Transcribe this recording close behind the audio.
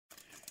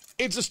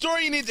It's a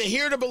story you need to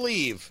hear to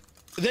believe.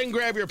 Then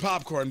grab your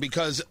popcorn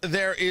because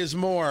there is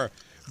more.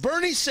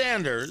 Bernie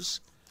Sanders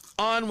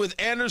on with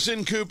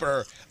Anderson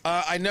Cooper.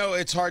 I know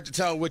it's hard to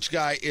tell which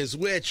guy is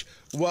which,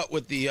 what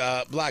with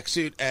the black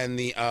suit and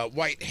the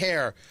white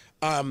hair.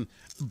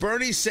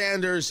 Bernie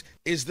Sanders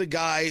is the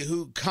guy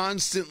who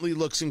constantly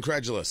looks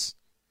incredulous,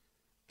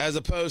 as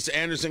opposed to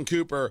Anderson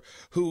Cooper,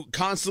 who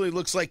constantly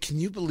looks like, can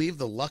you believe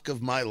the luck of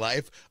my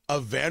life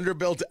of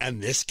Vanderbilt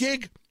and this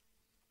gig?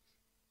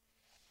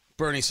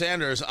 Bernie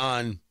Sanders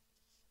on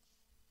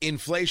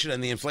inflation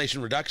and the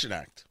Inflation Reduction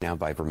Act. Now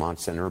by Vermont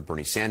Senator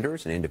Bernie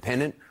Sanders, an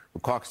independent who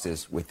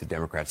caucuses with the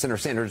Democrats. Senator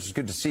Sanders, it's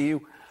good to see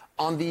you.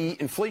 On the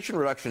Inflation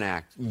Reduction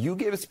Act, you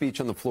gave a speech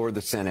on the floor of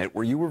the Senate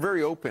where you were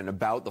very open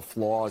about the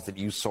flaws that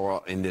you saw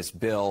in this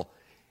bill,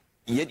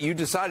 yet you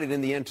decided in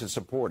the end to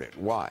support it.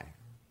 Why?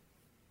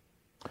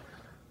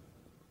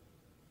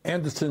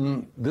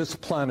 Anderson, this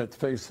planet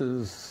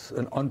faces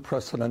an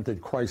unprecedented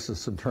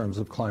crisis in terms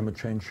of climate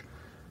change.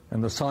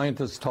 And the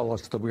scientists tell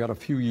us that we got a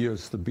few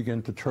years to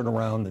begin to turn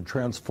around and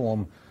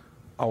transform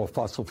our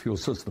fossil fuel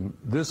system.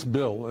 This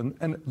bill,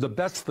 and the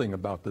best thing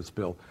about this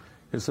bill,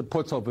 is it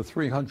puts over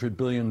 $300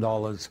 billion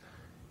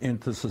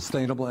into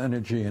sustainable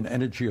energy and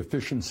energy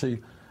efficiency.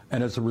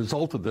 And as a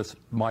result of this,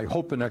 my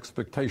hope and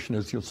expectation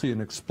is you'll see an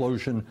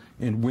explosion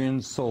in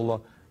wind, solar,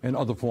 and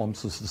other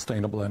forms of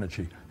sustainable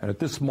energy. And at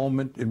this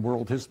moment in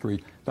world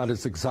history, that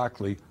is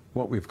exactly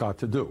what we've got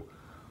to do.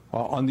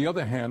 On the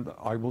other hand,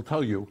 I will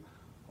tell you,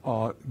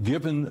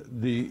 given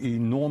the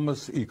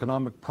enormous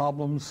economic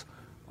problems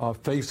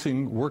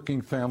facing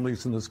working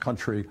families in this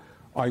country,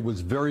 I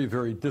was very,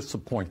 very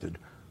disappointed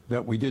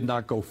that we did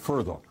not go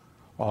further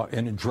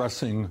in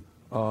addressing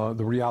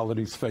the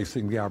realities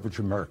facing the average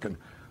American.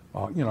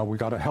 We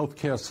got a health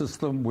care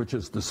system which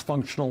is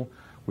dysfunctional.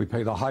 We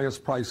pay the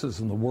highest prices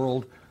in the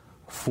world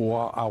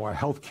for our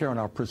health care and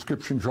our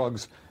prescription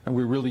drugs, and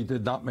we really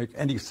did not make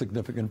any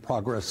significant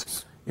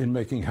progress in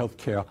making health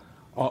care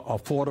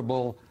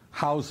affordable,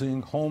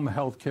 housing, home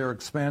health care,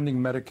 expanding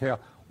Medicare,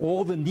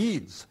 all the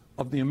needs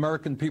of the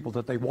American people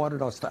that they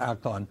wanted us to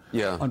act on.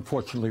 Yeah.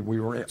 Unfortunately, we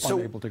were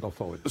unable to go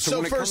forward.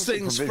 So first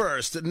things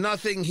first,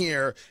 nothing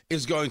here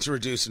is going to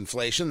reduce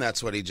inflation.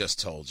 That's what he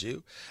just told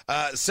you.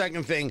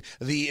 Second thing,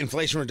 the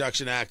Inflation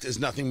Reduction Act is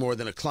nothing more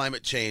than a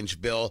climate change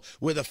bill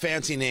with a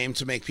fancy name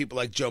to make people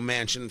like Joe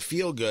Manchin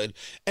feel good.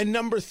 And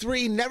number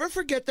three, never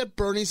forget that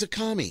Bernie's a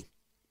commie.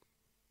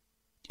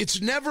 It's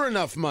never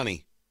enough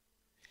money.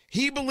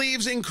 He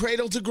believes in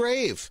cradle to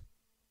grave.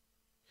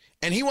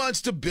 And he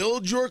wants to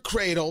build your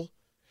cradle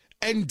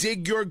and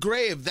dig your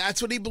grave.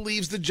 That's what he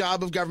believes the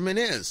job of government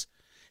is.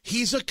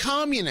 He's a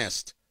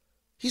communist.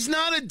 He's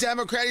not a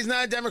Democrat. He's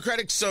not a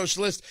democratic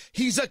socialist.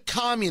 He's a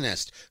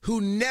communist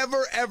who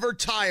never, ever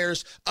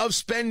tires of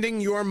spending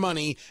your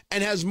money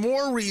and has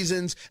more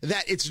reasons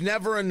that it's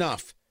never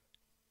enough.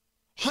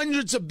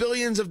 Hundreds of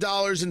billions of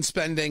dollars in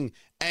spending,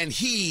 and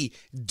he,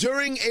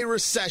 during a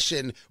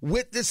recession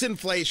with this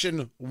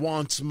inflation,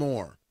 wants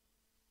more.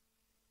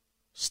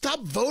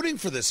 Stop voting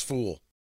for this fool.